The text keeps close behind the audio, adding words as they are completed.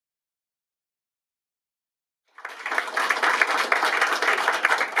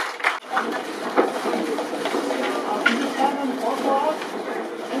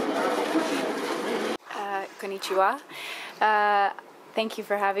konnichiwa. Thank you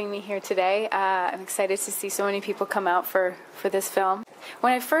for having me here today. I'm excited to see so many people come out for this film.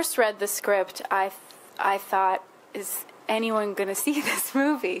 When I first read the script, I thought, is anyone going to see this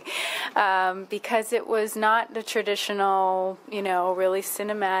movie? Because it was not the traditional, really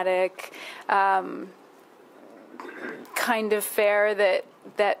cinematic kind of fare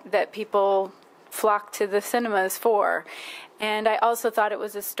that people flock to the cinemas for. And I also thought it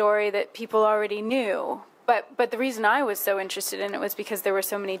was a story that people already knew. But the reason I was so interested in it was because there were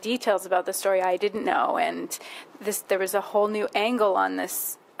so many details about the story I didn't know, and there was a whole new angle on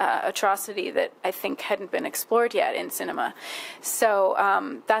this atrocity that I think hadn't been explored yet in cinema. So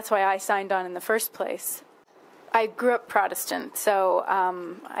that's why I signed on in the first place. I grew up Protestant, so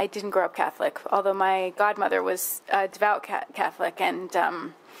I didn't grow up Catholic, although my godmother was a devout Catholic,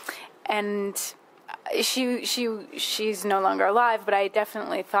 and she's no longer alive, but I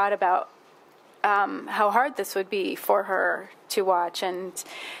definitely thought about how hard this would be for her to watch and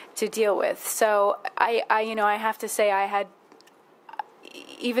to deal with. So I have to say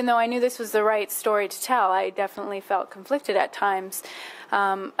even though I knew this was the right story to tell, I definitely felt conflicted at times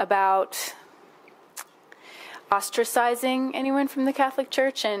about ostracizing anyone from the Catholic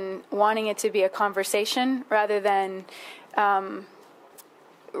Church and wanting it to be a conversation rather than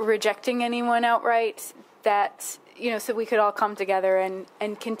rejecting anyone outright, that so we could all come together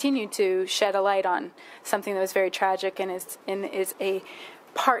and continue to shed a light on something that was very tragic and is a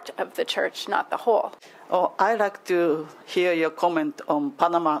part of the church, not the whole. Oh, I'd like to hear your comment on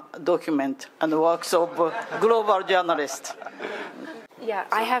Panama document and the works of global journalists. Yeah,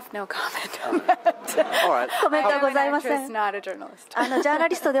 I have no comment on that. All right. コメントはございません。 I'm not a journalist. ジャーナ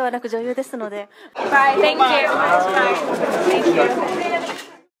リストではなく女優ですので。Bye, thank you. Thank you.